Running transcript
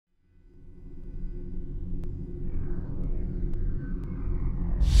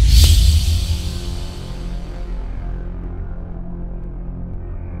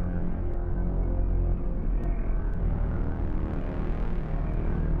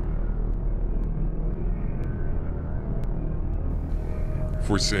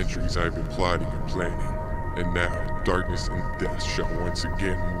For centuries I've been plotting and planning, and now darkness and death shall once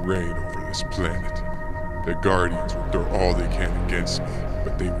again reign over this planet. The Guardians will do all they can against me,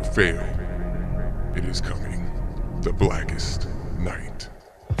 but they will fail. It is coming. The Blackest Night.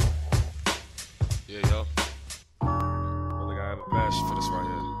 Yeah, yo. Really gotta have a passion for this right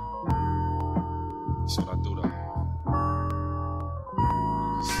here. That's what I do, though.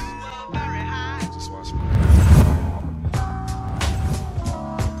 Just watch me.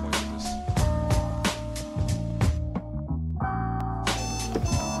 Point at this.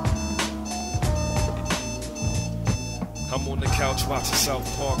 I'm on the couch watching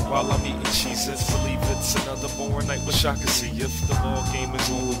South Park while I'm eating cheeses. Believe it's another boring night. Wish I could see if the ball game is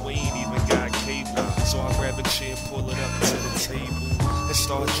on. We ain't even got cable, so I grab a chair, pull it up to the table, and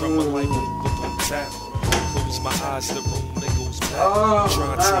start drumming like boom, boom, boom, tap. Close my eyes, the room that goes back.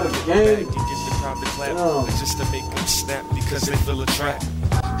 Trying to get back and get the crowd to clap, and just to make them snap because they feel a trap.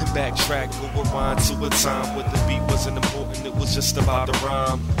 And backtrack, go rewind to a time where the beat wasn't important, it was just about the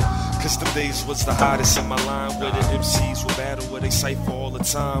rhyme. Cause them days was the hottest in my line, where the MCs would battle, where they cipher all the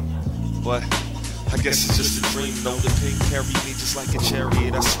time. But I guess it's just a dream, though. The pen carry me just like a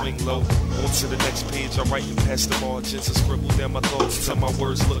chariot, I swing low. On to the next page, I'm writing past the margins. I scribble down my thoughts till my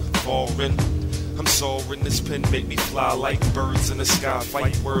words look foreign. I'm soaring, this pen make me fly like birds in the sky.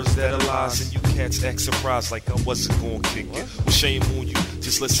 Fight words that are lies, and you cats act surprised like I wasn't gonna kick it. Well, shame on you,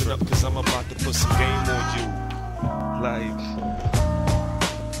 just listen up, cause I'm about to put some game on you. Like,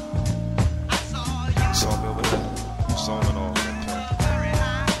 saw me over there, song and all that.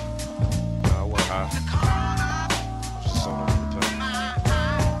 Nah, I wasn't high. Just song over the top.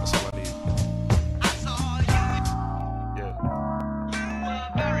 That's all I need. Yeah.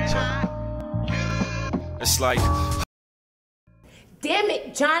 It's like, damn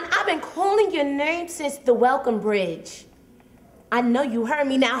it, John, I've been calling your name since the welcome bridge. I know you heard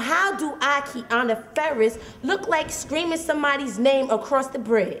me. Now, how do I, Keyonna Ferris, look like screaming somebody's name across the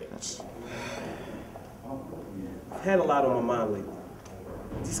bridge? I've had a lot on my mind lately.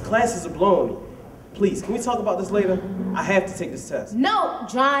 These classes are blowing me. Please, can we talk about this later? I have to take this test. No,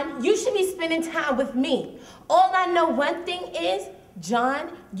 John, you should be spending time with me. All I know one thing is,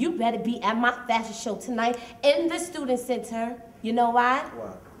 John, you better be at my fashion show tonight in the student center. You know why?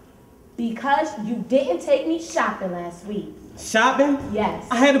 Why? Because you didn't take me shopping last week. Shopping? Yes.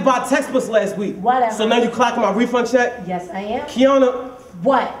 I had to buy textbooks last week. Whatever. So now you clocking my refund check? Yes, I am. Keyonna.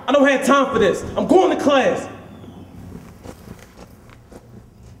 What? I don't have time for this. I'm going to class.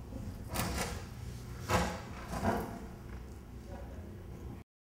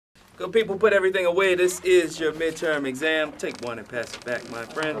 Good people, put everything away. This is your midterm exam. Take one and pass it back, my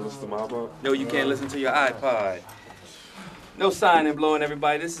friend. I listen to my iPod? No, you can't listen to your iPod. No signing blowing,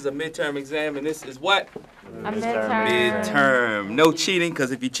 everybody. This is a midterm exam, and this is what? A midterm. Midterm. No cheating,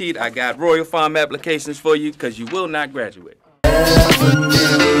 because if you cheat, I got Royal Farm applications for you, because you will not graduate.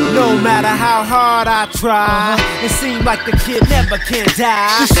 No matter how hard I try, it seems like the kid never can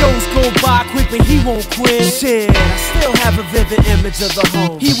die. The shows go by quick, but he won't quit. Shit, I still have a vivid image of the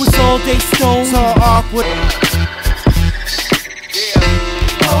home. He was all day stoned, tall, awkward. Yeah.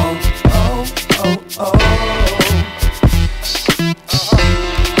 Oh, oh, oh, oh.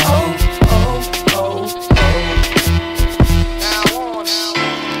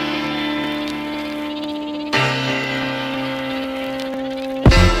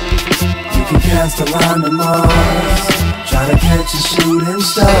 Cast a line to Mars, try to catch a shooting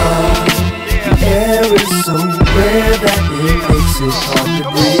star. The air is so rare that it makes it hard to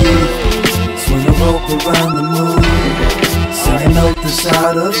breathe. Swing a rope around the moon, sing a note that's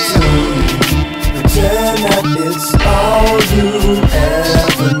out of tune. Pretend that it's all you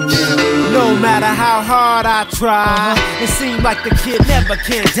ever knew. No matter how hard I try, it seems like the kid never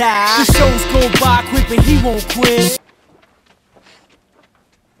can die. The shows go by quick, but he won't quit.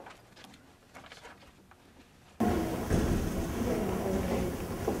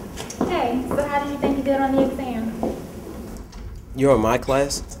 Hey, so how did you think you did on the exam? You're in my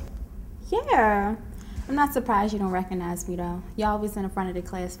class? Yeah. I'm not surprised you don't recognize me, though. You're always in the front of the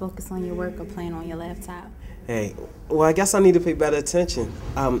class, focused on your work or playing on your laptop. Hey, well, I guess I need to pay better attention.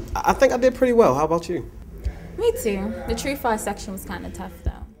 I think I did pretty well. How about you? Me too. The tree fall section was kind of tough,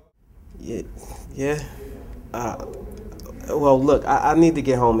 though. Yeah. Well, look, I need to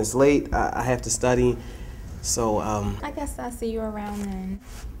get home. It's late. I have to study. So, I guess I'll see you around then.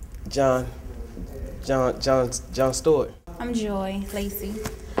 John Stewart. I'm Joy, Lacy.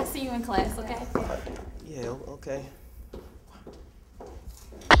 I'll see you in class, okay? Yeah, okay.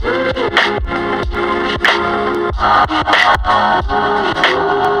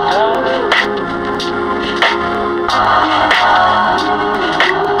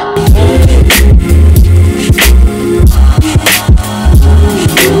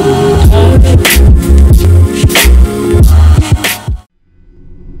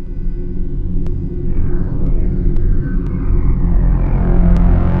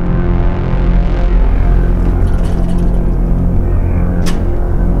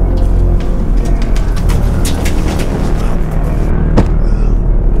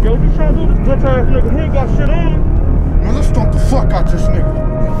 Bitch ass nigga, he ain't got shit on him. Man, let's stomp the fuck out this nigga.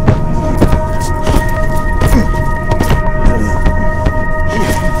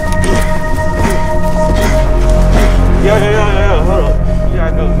 Yeah, hold up. You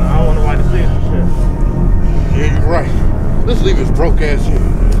gotta go, son. I don't want nobody to see this shit. Yeah, you're right. Let's leave his broke ass here.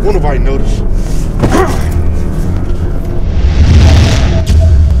 Won't nobody notice.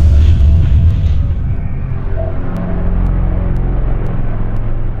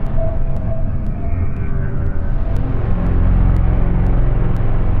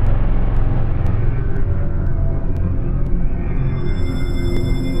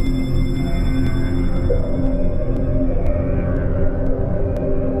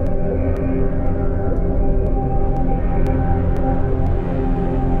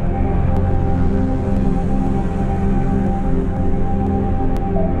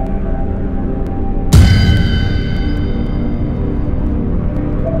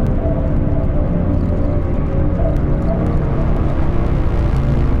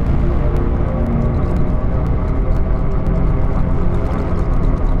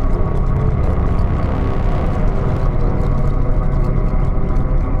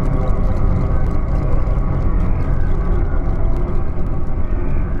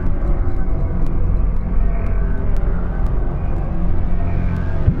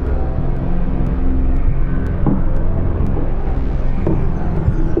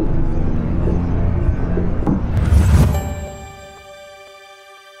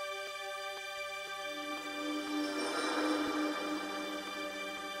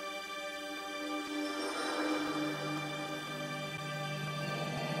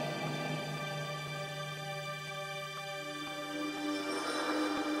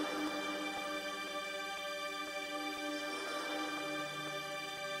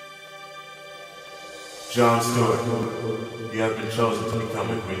 John Stewart, you have been chosen to become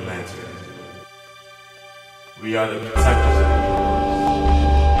a Green Lantern. We are the protectors of the universe.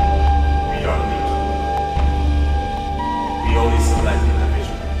 We are legion. We only select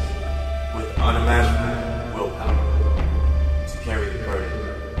individuals with unimaginable willpower to carry the burden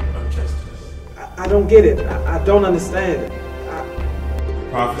of justice. I don't get it. I don't understand it. The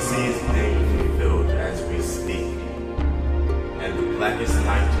prophecy is being fulfilled as we speak, and the Blackest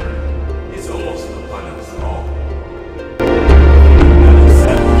Night is almost upon us all. None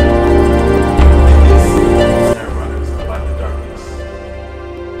except it is terrorized by the darkness.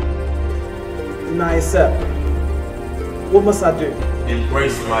 And I accept. What must I do?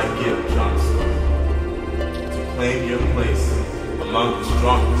 Embrace my gift, John Stewart, to claim your place among the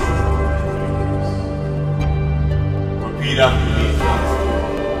strongest in the universe. Repeat after me, John Stewart.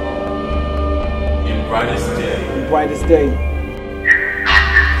 In brightest day. In brightest day.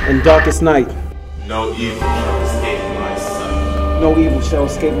 In darkest night. No evil shall escape my sight. No evil shall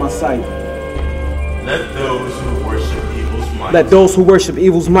escape my sight. Let those who worship evil's might. Let those who worship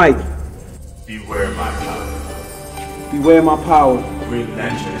evil's might. Beware my power. Beware my power. Green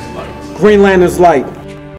Lantern's light. Green Lantern's light.